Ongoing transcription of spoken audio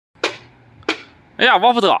哎呀，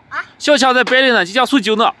王斧头啊，小强在摆擂呢，即将送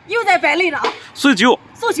酒呢。又在摆擂了啊！送酒，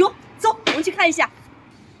送酒，走，我们去看一下。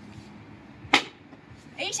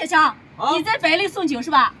哎，小强，你在摆擂送酒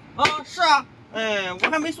是吧？啊，是啊。哎，我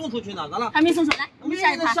还没送出去呢，咋了？还没送出来，我们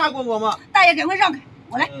下一盘。下过我吗？大爷，赶快让开，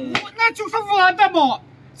我来。那就是我的嘛，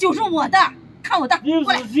就是我的，看我的，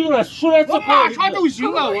过来。赢了，输了，我马上就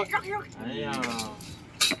赢了，我。哎呀，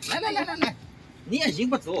来，你也赢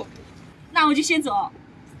不走。那我就先走。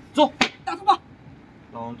走，当头炮。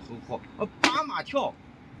当头炮，拔马跳。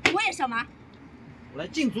我也上马。来，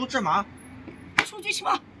进卒制马。出局吃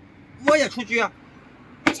马。我也出局。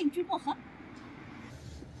进军过河。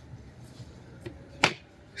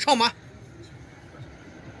上马。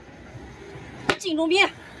进中兵。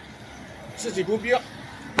自己中兵。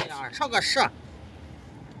哎呀，上个士。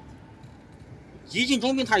一进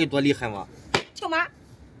中兵他有多厉害吗？跳马。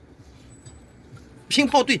平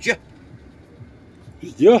炮对决。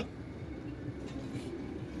赢。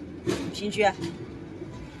平局。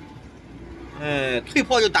哎，退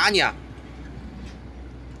炮就打你。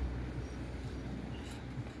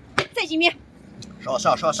再进兵。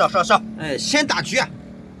上。哎，先打局。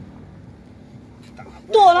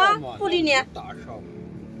躲了，不理你。打上。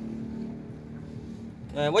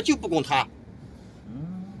哎，我就不攻他。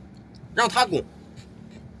让他攻。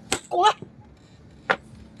攻了。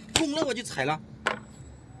攻了我就踩了。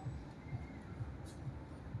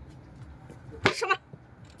上马。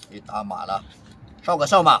你打马了，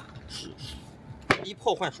上马。一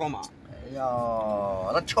炮换双马。哎呀，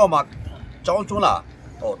那跳马将军了。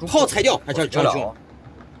哦，炮踩掉还叫将军。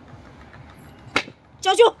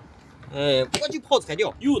将军。哎，我就炮踩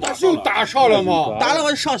掉。又打上了吗？打了我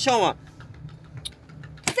就上象嘛。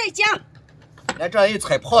再加。来，这一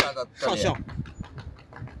踩炮了，上象。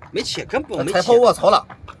没起，根本没起。踩炮卧槽了。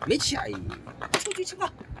没起哎。出局吃炮。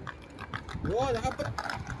我还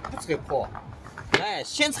不踩炮。来，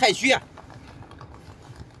先踩局。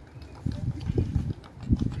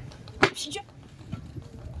平局。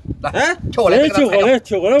来，跳过来，跳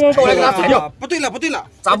过来吧，跳过来给他踩掉。不对了，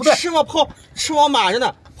咋不对？吃我炮，吃我马着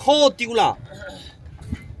呢，炮丢了。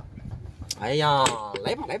哎呀，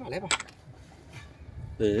来吧。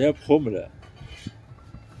人家炮没来。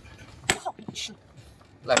炮吃。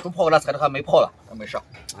来，中炮给他踩的还没炮了，没事。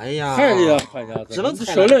哎呀，还得还家，只能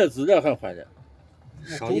小赖子的还还的。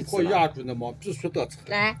中炮压住的嘛，必须得踩。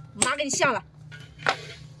来，马给你下了。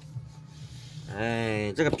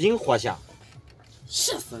哎，这个兵活下。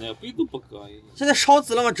气死人，兵都不够。现在烧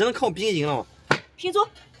子了嘛，只能靠兵赢了嘛。平卒。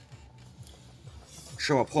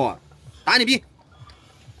吃我炮，打你兵。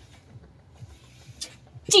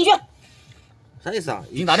进局。啥意思啊？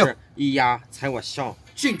兵打掉，一压踩我象。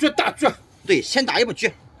进局大局。对，先打一步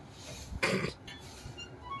局。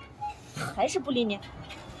还是不理你。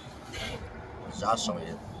啥声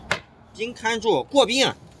音？兵看住过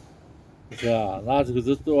兵。是啊，那这个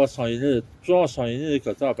是多少上瘾的，主要上瘾的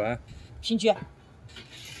可咋办？平局。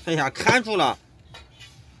哎呀，看住了。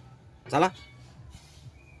咋了？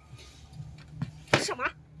上马。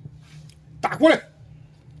打过来。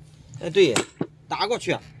哎，对，打过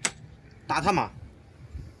去，打他马。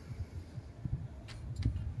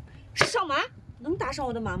上马能打上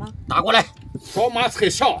我的马吗？打过来。双马踩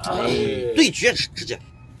上。哎，对决直接。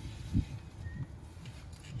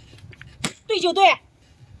对就对。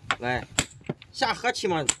来，下河棋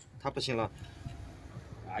嘛，他不行了。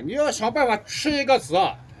啊，你要想办法吃一个子。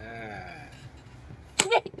哎。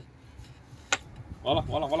完了。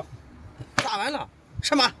打完了，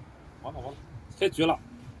吃马。完了，开局了。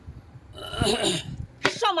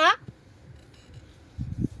上马。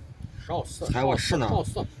上四。踩我士呢。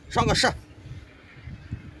上个士。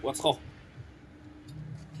我操！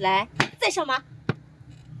来，再上马。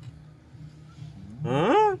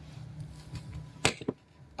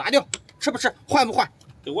打掉，吃不吃？换不换？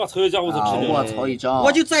给我操一架，我就吃我操一张。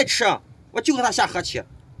我就再吃，我就和他下河棋。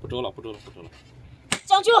不走了。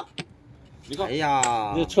将军。你看，哎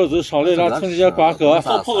呀，这车子上来了，趁人刮河，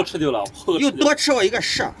炮给吃掉了，又多吃我一个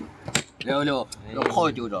士。6，这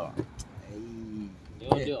炮丢着了。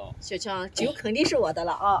6。小强，酒肯定是我的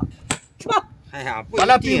了啊！吃吧。哎呀，不完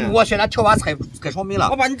了，一定。我选他跳马踩双兵了。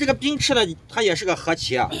我把你这个兵吃了，他也是个河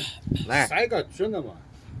棋。来，3个局呢嘛。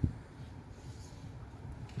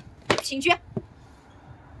平局。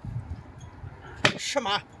吃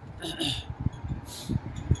马。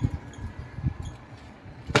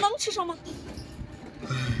能吃上吗？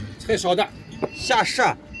踩少的。下士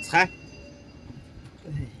踩。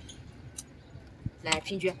来，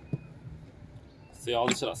平局。塞腰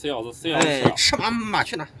子去了。哎，吃马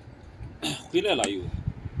去哪？回来了又，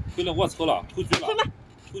回来我操了，投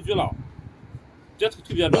局了，别投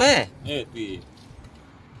别着。来，哎对，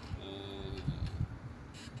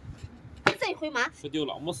回马。输丢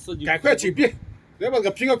了，没事。赶快紧闭，来吧，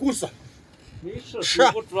给拼个故事。没事，吃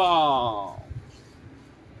不装。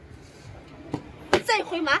再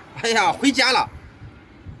回马。哎呀，回家了。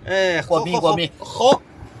哎，过兵过兵，好。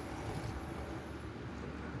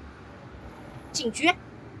警局。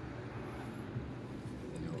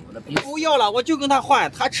我的兵不要了，我就跟他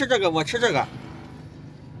换，他吃这个，我吃这个。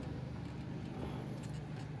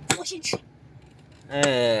我先吃。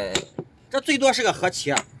哎，这最多是个和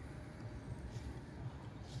棋啊。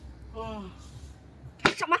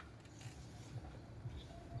上马。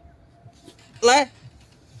来，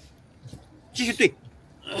继续对，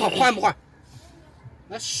换不换？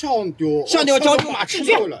那上丢将军马吃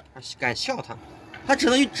掉了，敢笑他，他只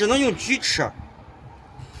能用车吃。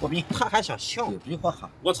过兵，他还想笑有，兵花哈。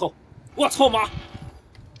我操马，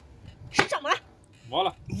上马。完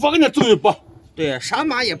了，我给你走一步。对，啥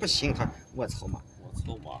马也不行，他我操马，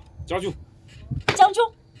将军，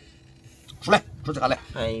出来，出这个来。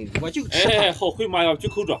哎，我就吃他。哎，好回马呀，就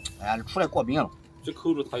扣着，哎呀，出来过兵了，就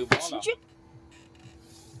扣着他又完了。秦军。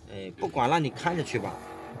哎，不管了，你看着去吧。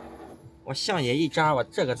我象眼一扎，我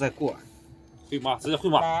这个再过。回马，直接回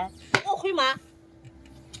马。来，我回马。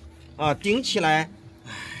啊，顶起来。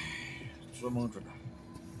做梦着呢。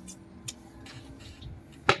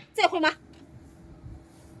再回马。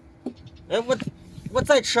哎，我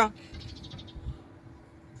再吃。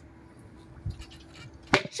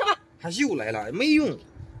上马。他又来了，没用，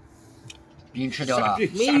兵吃掉了，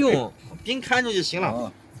没用，兵看着就行了。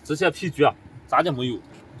哦这些皮局啊，咱家没有。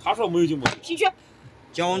他说没有就没有。平局。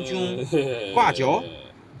将军挂角。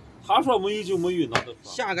他说没有就没有，那都说。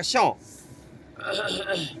下个象。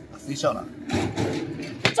飞笑了。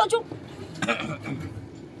将军。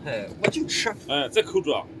哎，我就吃。哎，再扣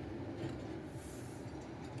住。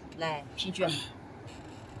来，平局。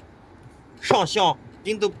上象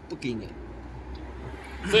兵都不给你。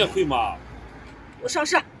再回马。我上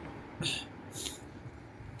士。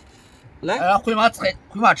来，哎，回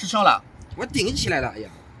马吃象了。我顶起来了，哎呀。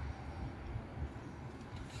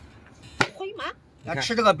回马。他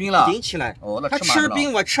吃这个兵了。顶起来。哦，那他吃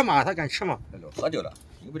兵，我吃马，他敢吃吗？喝掉了，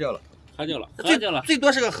赢不掉了。喝掉了，最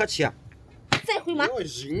多是个和棋啊。再回马。要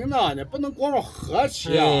赢呢，你不能光说和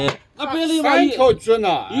棋啊。那白里3条局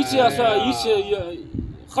呢，一切算一切也，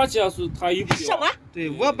和棋是他赢不了。上马。对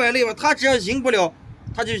我摆擂吧，他只要赢不了，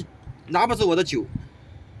他就拿不走我的酒。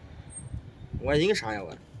我赢啥呀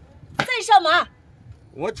我？再上马。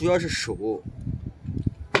我主要是守，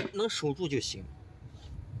能守住就行。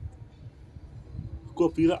过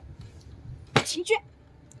逼了。秦局。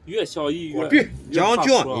越小一越。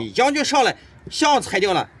将军上来，象踩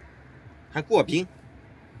掉了，还过兵。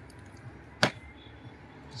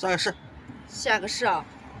下个士。下个士啊。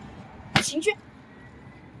秦局。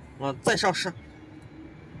我再上士。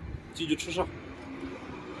继续吃上。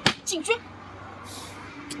进军。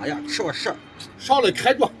哎呀，吃我士。上来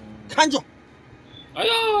看住，看住。哎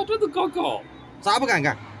呀，这都刚高。咋不敢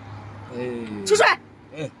干？哎，出帅。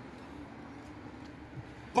哎，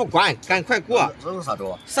不管，赶快过。这是啥招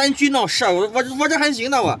啊？3局闹事，我这还行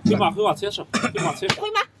呢我。回马踩射，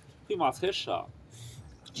回马踩射。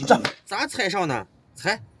几战？咋踩上呢？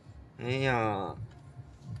踩。哎呀。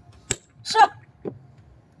是。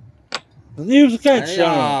你又是敢吃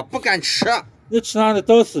啊？哎呀，不敢吃。你吃哪里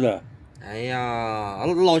倒死了？哎呀，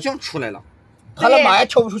老将出来了。他的马也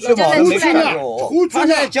跳不出去嘛，没事的。他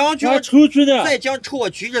在将军出局呢，在将抽我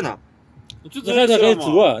局着呢。你还在给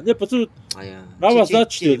走啊？你不走，哎呀，哪把是他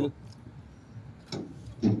吃的？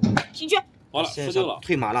平局。完了，输掉了。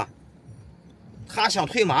退马了。他想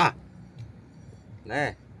退马。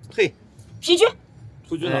来，退。平局。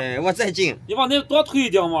出局了。哎，我再进。你往那多退一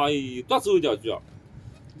点嘛，多走一点局。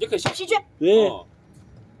你可想。平局。对。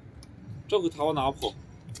这回他往哪跑？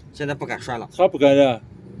现在不敢拴了。他不敢了。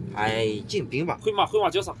哎，进兵吧。回马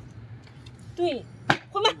交啥？对，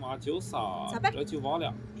回马交啥？咋办？这就忘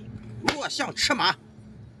了。落象吃马。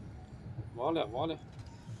忘了。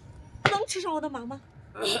能吃上我的马吗？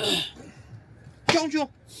将军。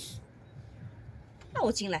那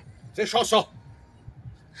我进来。再上象。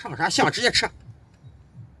上啥象？直接吃。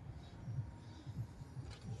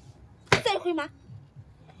再回马。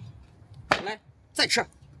来，再吃。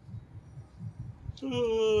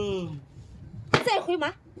再回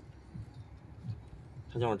马。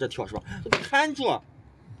他想往这跳是吧？看住。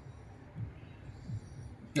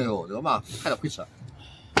哎呦，这个马太得会吃。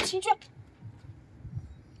秦局。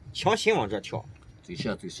强行往这跳。最细。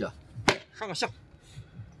上个象。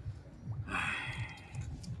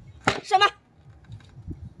上马。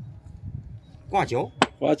挂角。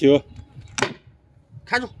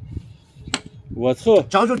看住。我操！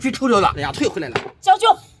将军局抽掉了。哎呀，退回来了。将军。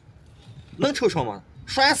能抽上吗？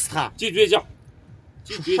摔死他，击倔强，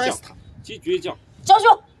击倔强摔死，他。击倔强。交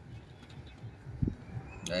球。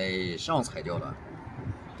哎，上踩掉了。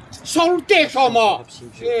上路带上嘛。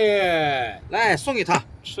平局。哎，来送给他，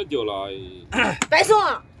吃掉了。哎白送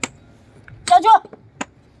啊。交球。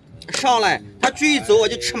上来，他继续走我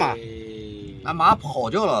就吃马。那马跑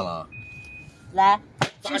掉了了。来，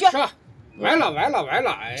咋吃请去。？完了完了完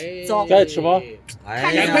了！哎，走该吃吗？哎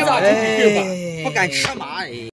看着赶快把这个吧。不敢吃马哎。